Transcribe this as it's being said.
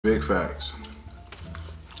Big facts.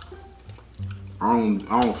 I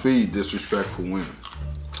don't feed disrespectful women.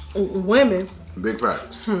 Women? Big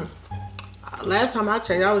facts. Last time I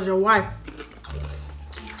checked, that was your wife.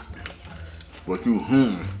 But you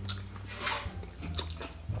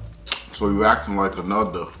So you acting like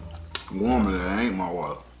another woman that ain't my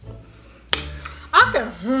wife. I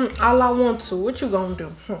can all I want to. What you gonna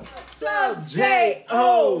do? What's up,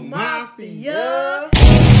 J.O. Mafia?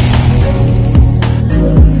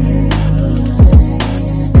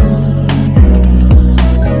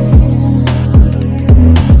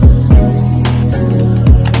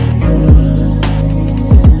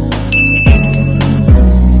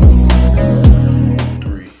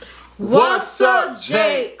 What's up,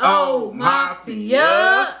 J.O.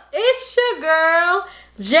 Mafia? It's your girl,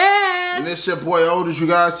 Jazz. And it's your boy Otis, you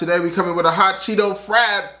guys. Today we coming with a hot Cheeto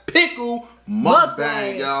Fried Pickle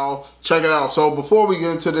mukbang, y'all. Check it out. So before we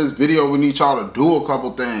get into this video, we need y'all to do a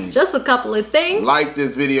couple things. Just a couple of things. Like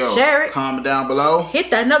this video. Share it. Comment down below.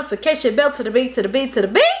 Hit that notification bell to the beat, to the beat, to the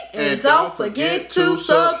beat. And don't forget to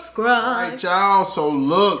subscribe. Alright, y'all. So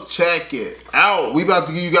look, check it out. We about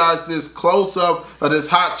to give you guys this close-up of this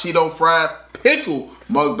hot Cheeto Fried Pickle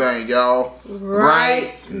mukbang, y'all.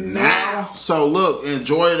 Right now. So look,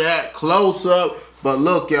 enjoy that close-up. But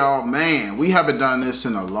look, y'all, man, we haven't done this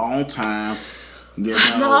in a long time. You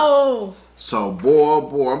know? No. So,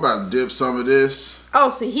 boy, I'm about to dip some of this.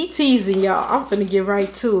 Oh, see, he teasing y'all. I'm finna get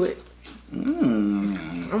right to it.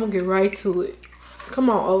 I'm gonna get right to it.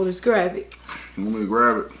 Come on, Otis, grab it. You want me to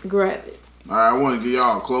grab it? Grab it. All right, I want to give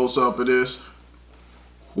y'all a close-up of this.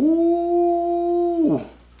 Ooh.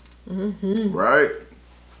 Right?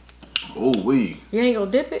 Ooh, wee. You ain't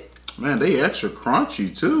gonna dip it? Man, they extra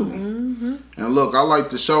crunchy, too. And look, I like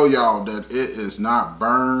to show y'all that it is not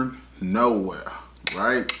burned nowhere,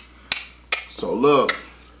 right? So look,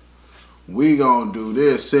 we gonna do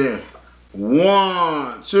this in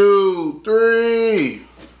 1, 2, 3.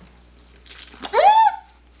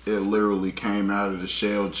 It literally came out of the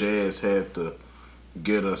shell. Jazz had to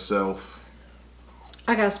get herself.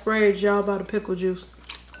 I got sprayed, y'all, by the pickle juice.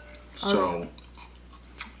 So.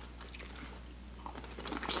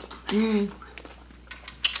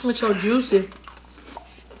 It's so juicy.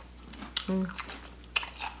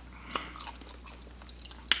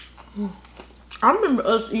 I remember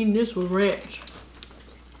us eating this with ranch.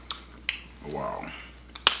 Wow.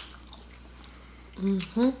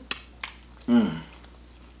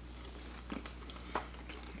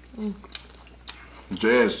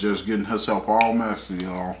 Jazz just getting herself all messy,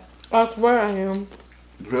 y'all. I swear I am.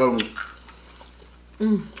 You feel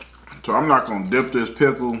me? So I'm not gonna dip this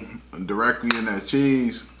pickle directly in that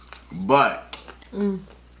cheese, but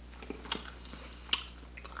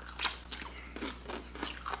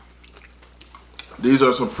these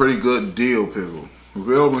are some pretty good deal pickles. You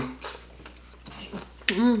feel me?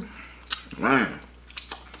 Man.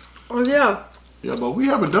 Oh yeah. Yeah, but we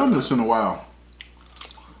haven't done this in a while.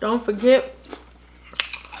 Don't forget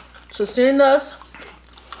to send us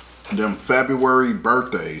them February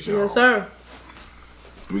birthdays, y'all. Yes, sir.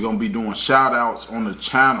 We're gonna be doing shout outs on the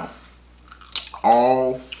channel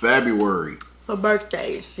all February. For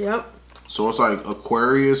birthdays, yep. So it's like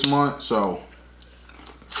Aquarius month, so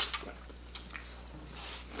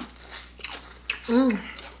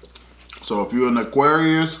so if you're an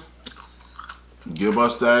Aquarius, give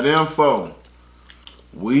us that info.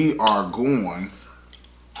 We are going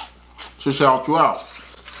to shout you out.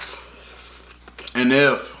 And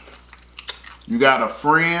if you got a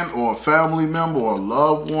friend or a family member or a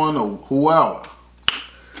loved one or whoever.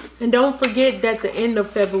 And don't forget that the end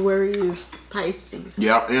of February is Pisces.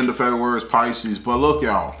 Yep, end of February is Pisces. But look,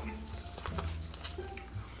 y'all.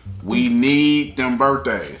 We need them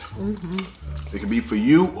birthdays. It could be for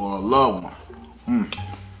you or a loved one.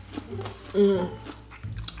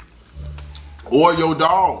 Or your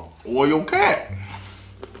dog. Or your cat.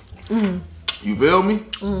 You feel me?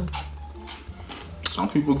 Some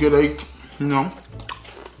people get a, you know.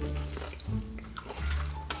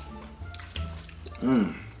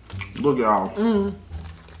 Look, y'all.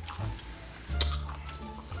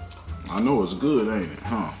 I know it's good, ain't it?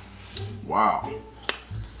 Huh? Wow.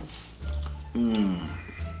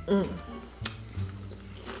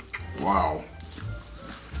 Wow.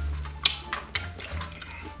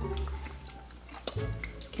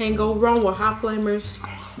 Can't go wrong with hot flamers.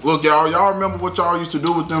 Look, y'all. Y'all remember what y'all used to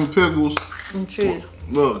do with them pickles? And cheese.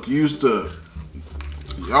 Look, you used to.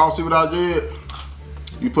 Y'all see what I did?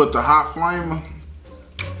 You put the hot flamer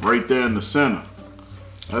right there in the center.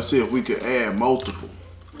 Let's see if we could add multiple.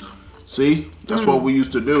 See? That's what we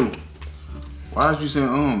used to do. Why is you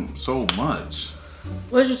saying so much?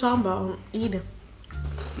 What you talking about? Eating.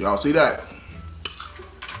 Y'all see that?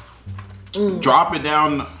 Drop it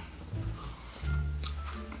down.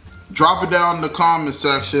 Drop it down in the comment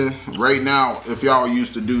section right now if y'all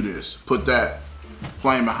used to do this. Put that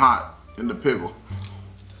flaming hot in the pickle.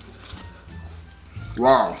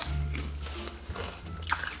 Wow.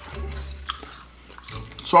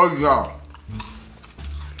 So y'all,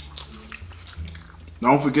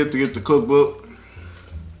 don't forget to get the cookbook.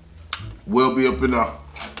 Will be up in the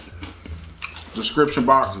description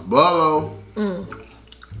box below.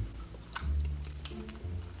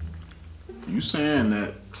 You saying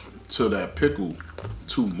that to that pickle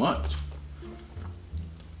too much?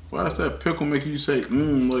 Why does that pickle make you say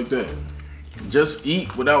like that? Just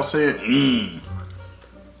eat without saying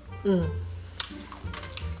You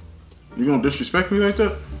gonna disrespect me like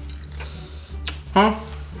that? Huh?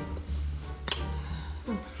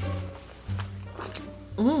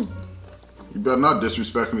 You better not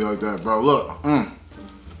disrespect me like that, bro. Look.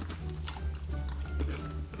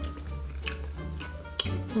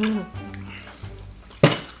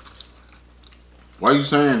 Why you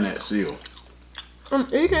saying that, Seal? I'm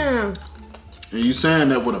eating. And you saying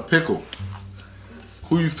that with a pickle.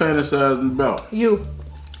 Who you fantasizing about? You.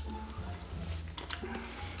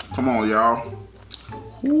 Come on, y'all.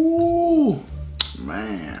 Ooh,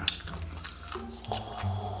 man.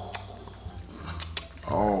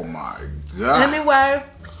 Oh my God. Anyway,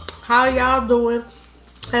 how y'all doing?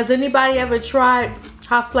 Has anybody ever tried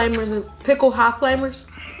hot flamers and pickle hot flamers?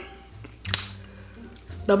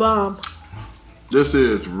 It's the bomb. This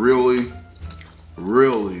is really,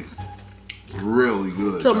 really, really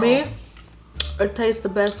good. To me, it tastes the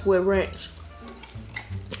best with ranch.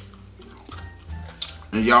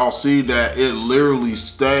 And y'all see that it literally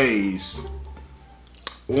stays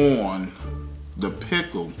on the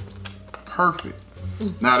pickle perfect.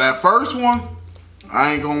 Now that first one,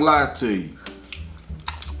 I ain't gonna lie to you.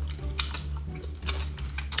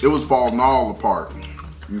 It was falling all apart.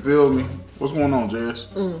 You feel me? What's going on, Jazz?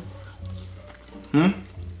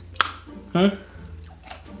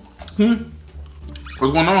 What's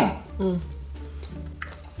going on?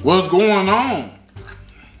 What's going on?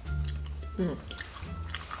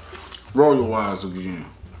 Roll your eyes again.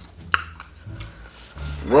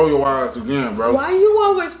 Roll your eyes again, bro. Why you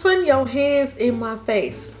always putting your hands in my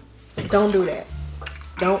face? Don't do that.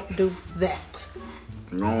 Don't do that.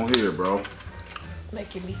 Go on here, bro.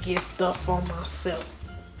 Making me get stuff on myself.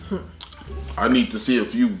 I need to see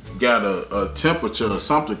if you got a temperature or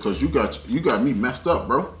something, cause you got me messed up,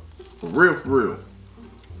 bro. For real, for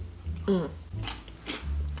real.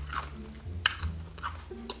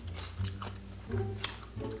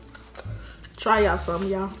 Try y'all some,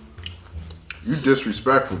 y'all. You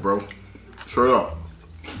disrespectful, bro. Straight up.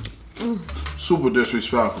 Super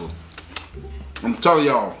disrespectful. I'm telling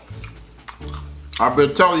y'all. I've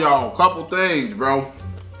been telling y'all a couple things, bro.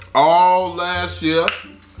 All last year,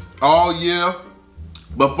 all year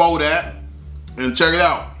before that, and check it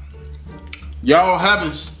out. Y'all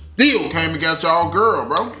haven't still came and got y'all girl,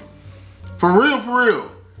 bro. For real, for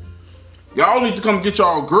real. Y'all need to come get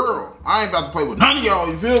y'all girl. I ain't about to play with none of y'all,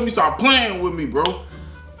 you feel me? Stop playing with me, bro.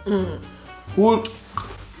 Who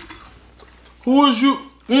is you?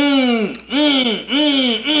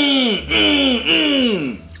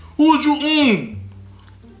 Who is you?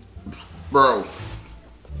 Bro.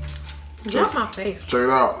 Get off my face. Check it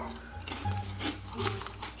out.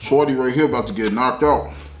 Shorty right here about to get knocked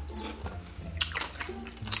out.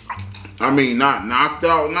 I mean, not knocked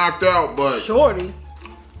out, but... Shorty?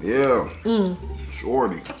 Yeah.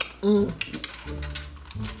 Shorty.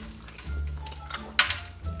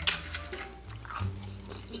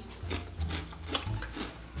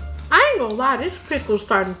 I ain't gonna lie, this pickle's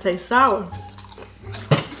starting to taste sour.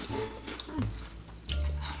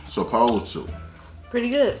 Supposed to. Pretty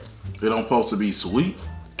good. It don't supposed to be sweet.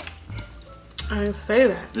 I didn't say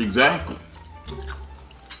that. Exactly.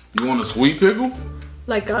 You want a sweet pickle?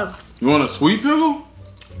 Like You want a sweet pickle?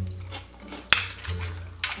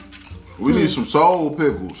 We need some soul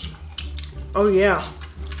pickles. oh yeah.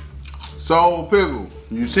 Soul pickle.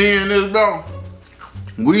 You seeing this, bro?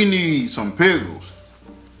 We need some pickles.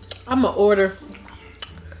 I'ma order.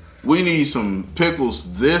 We need some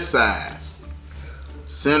pickles this size.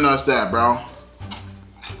 Send us that, bro.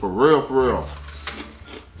 For real, for real.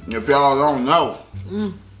 If y'all don't know,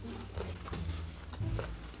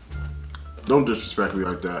 don't disrespect me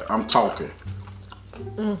like that. I'm talking.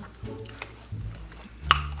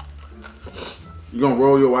 You gonna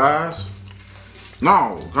roll your eyes?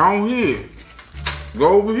 No, go on here.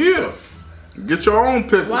 Go over here. Get your own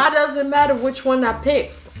pickle. Why does it matter which one I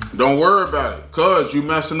pick? Don't worry about it, cause you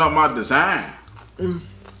messing up my design.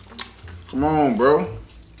 Come on, bro.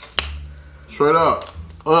 Straight up.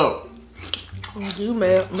 Up. You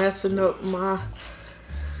messing up my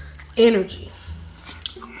energy.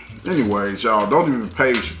 Anyways, y'all, don't even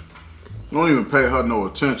pay her no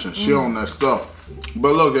attention. She on that stuff.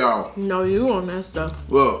 But look, y'all. No, you on that stuff.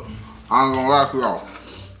 Look, I ain't gonna lie to y'all.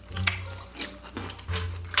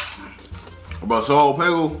 But Soul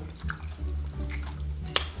Pickle,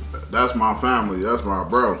 that's my family. That's my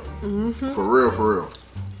bro. For real, for real.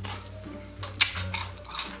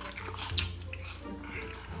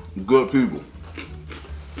 Good people.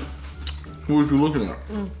 Who was you looking at?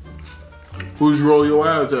 Who's you roll your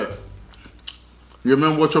eyes at? You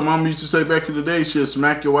remember what your mama used to say back in the day? She'd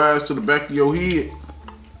smack your ass to the back of your head.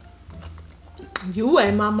 You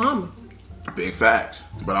ain't my mama. Big facts.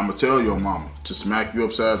 But I'm going to tell your mama to smack you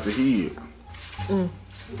upside the head.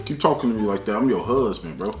 Keep talking to me like that. I'm your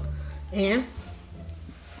husband, bro. And?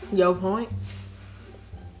 Your point?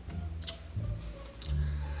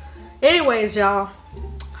 Anyways, y'all.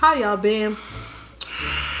 How y'all been?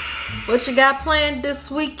 What you got planned this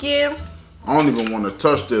weekend? I don't even want to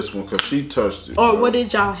touch this one because she touched it. Or what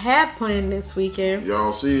did y'all have planned this weekend?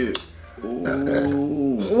 Y'all see it?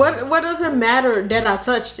 Ooh. What does it matter that I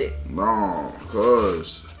touched it? No,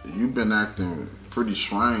 because you've been acting pretty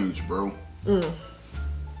strange, bro.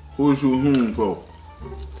 Who's you for?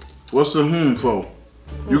 What's the for?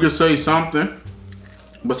 You can say something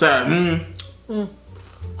besides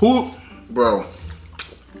Who? Bro.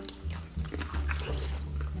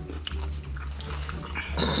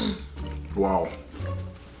 Wow.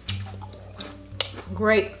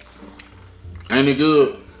 Great. Ain't it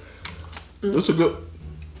good? It's a good.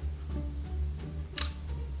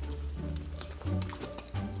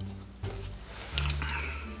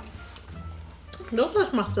 Don't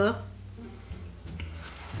touch my stuff.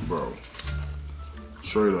 Bro.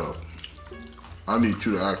 Straight up. I need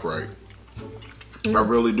you to act right. I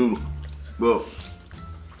really do. Look.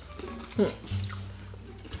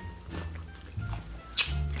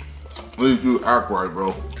 I need you to act right,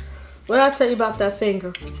 bro. What did I tell you about that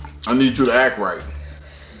finger? I need you to act right.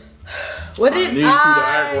 What did I need you to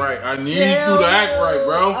act right. I need you to act right,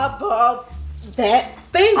 bro. About that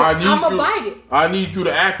finger. I'm gonna bite it. I need you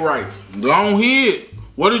to act right. Go ahead.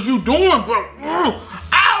 What are you doing, bro?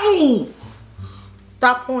 Ow!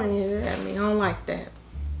 Stop pointing it at me. I don't like that.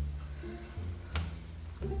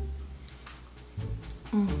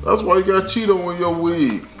 That's why you got Cheeto in your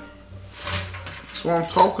wig. That's what I'm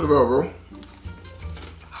talking about, bro.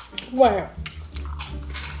 Where?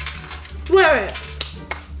 Where at?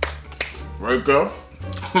 Right there.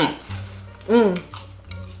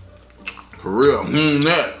 For real.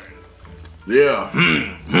 That. Yeah.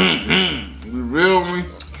 You feel me?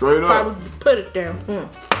 Straight up. Probably put it there.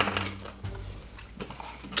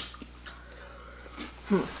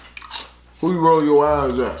 Who you roll your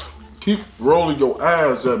eyes at? Keep rolling your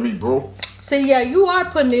eyes at me, bro. See, yeah, you are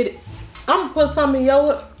putting it. I'm gonna put some in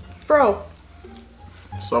your fro.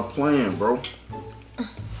 Stop playing, bro.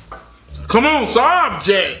 Come on,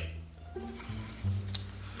 subject.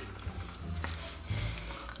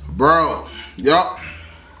 Bro, yup.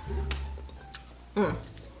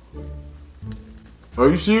 Are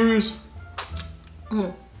you serious?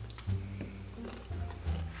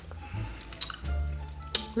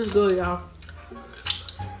 This is good, y'all.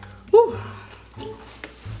 Whew.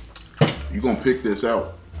 You gonna pick this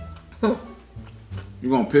out. You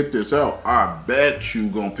gonna pick this out. I bet you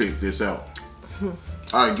gonna pick this out.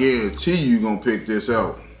 I guarantee you gonna pick this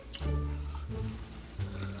out.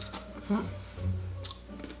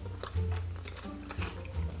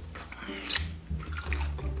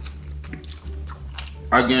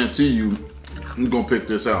 I guarantee you gonna pick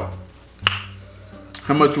this out.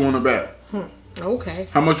 How much you want to bet? Okay.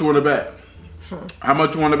 How much you want to bet? How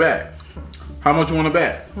much you want to bet? How much you want to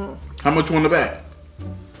bet? How much you want to bet?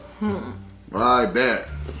 I bet.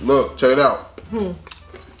 Look, check it out.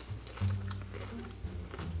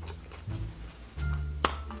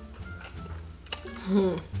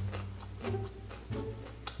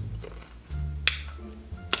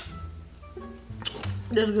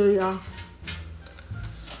 This is good, y'all.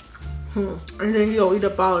 And then he'll eat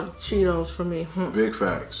up all the Cheetos for me. Big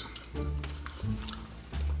facts.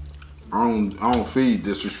 I don't feed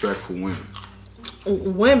disrespectful women.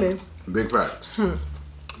 Women? Big facts.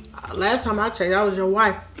 Last time I checked, that was your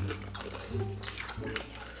wife.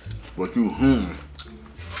 But you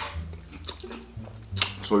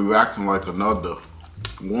So you acting like another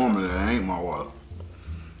woman that ain't my wife.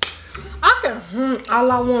 I can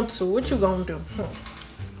all I want to. What you gonna do?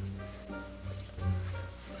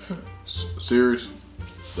 Serious?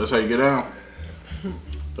 That's how you get down?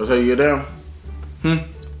 That's how you get down?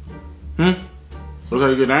 That's how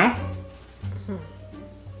you get down?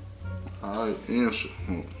 Alright, answer.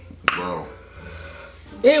 Bro.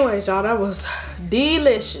 Anyways, y'all, that was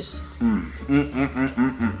delicious.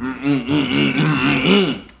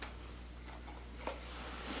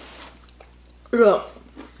 Look,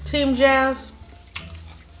 Team Jazz,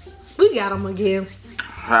 we got them again.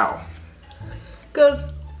 How? Because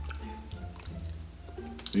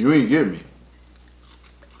you ain't get me.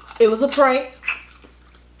 it was a prank.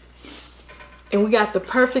 And we got the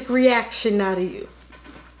perfect reaction out of you.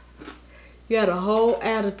 You had a whole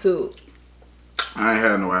attitude. I ain't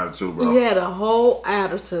had no attitude, bro. You had a whole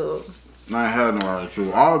attitude. I ain't had no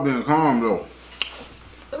attitude. I've been calm though.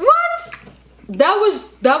 What?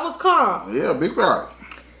 That was calm. Yeah, big right.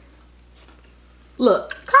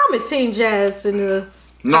 Look, comment Team Jazz in the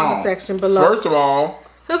comment section below. First of all,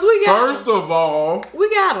 Cause we got we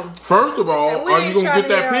got them. First of all, are you gonna get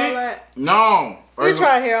that pic? No. We ain't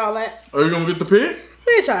trying to hear all that. Are you gonna get the pic?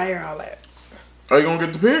 We ain't trying to hear all that. Are you gonna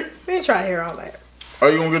get the pic? We ain't trying to hear all that. Are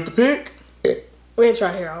you gonna get the pic? We ain't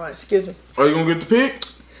trying to hear all that. Excuse me. Are you gonna get the pic?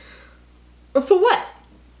 For what?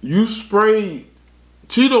 You sprayed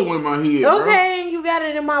Cheeto in my head, okay, bro. You got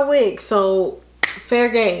it in my wig, so fair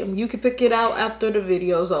game. You can pick it out after the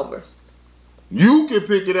video's over. You can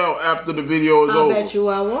pick it out after the video is over. I bet you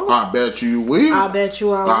I won't. I bet you will. I bet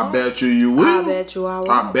you I won't. I bet you will. I bet you I won't.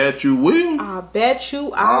 I bet you will. I bet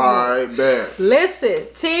you I won't. Alright, bet. Listen,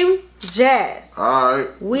 Team Jazz.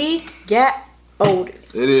 Alright. We got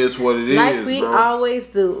Otis. It is what it is, like we always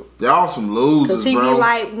do. Y'all some losers, bro. Cause he be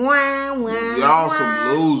like, wah, wah, y'all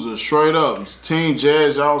some losers, straight up. Team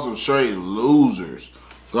Jazz, y'all some straight losers.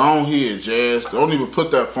 Go on here, Jazz. Don't even put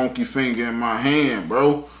that funky finger in my hand,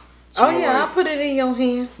 bro. Oh yeah, I'll put it in your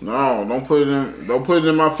hand. No, don't put it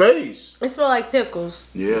in my face. It smell like pickles.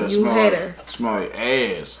 Yeah, you hater. Smell like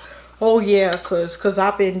ass. Oh yeah, cause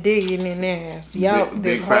I've been digging in ass. Y'all,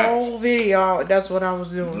 this whole video, that's what I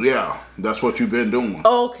was doing. Yeah, that's what you've been doing.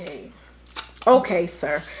 Okay,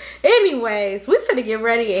 sir. Anyways, we finna get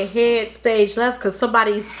ready and head stage left cause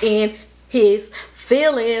somebody's in his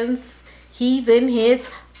feelings. He's in his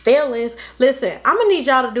feelings. Listen, I'm gonna need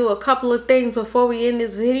y'all to do a couple of things before we end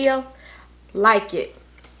this video. Like it,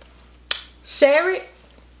 share it,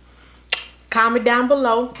 comment down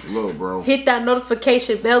below. Look, bro. Hit that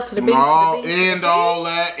notification bell to the beat. And all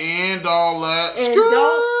that. And don't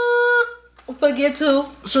forget to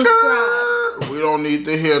subscribe. We don't need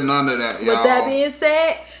to hear none of that, y'all. With that being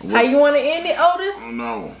said, how you want to end it, Otis?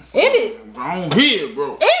 No. End it. Don't hear,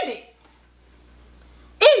 bro. End it.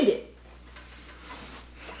 End it.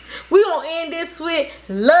 We gonna end this with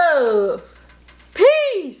love,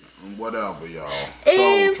 peace, whatever, y'all.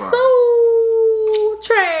 and Soul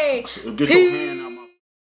Train. Get your hand out.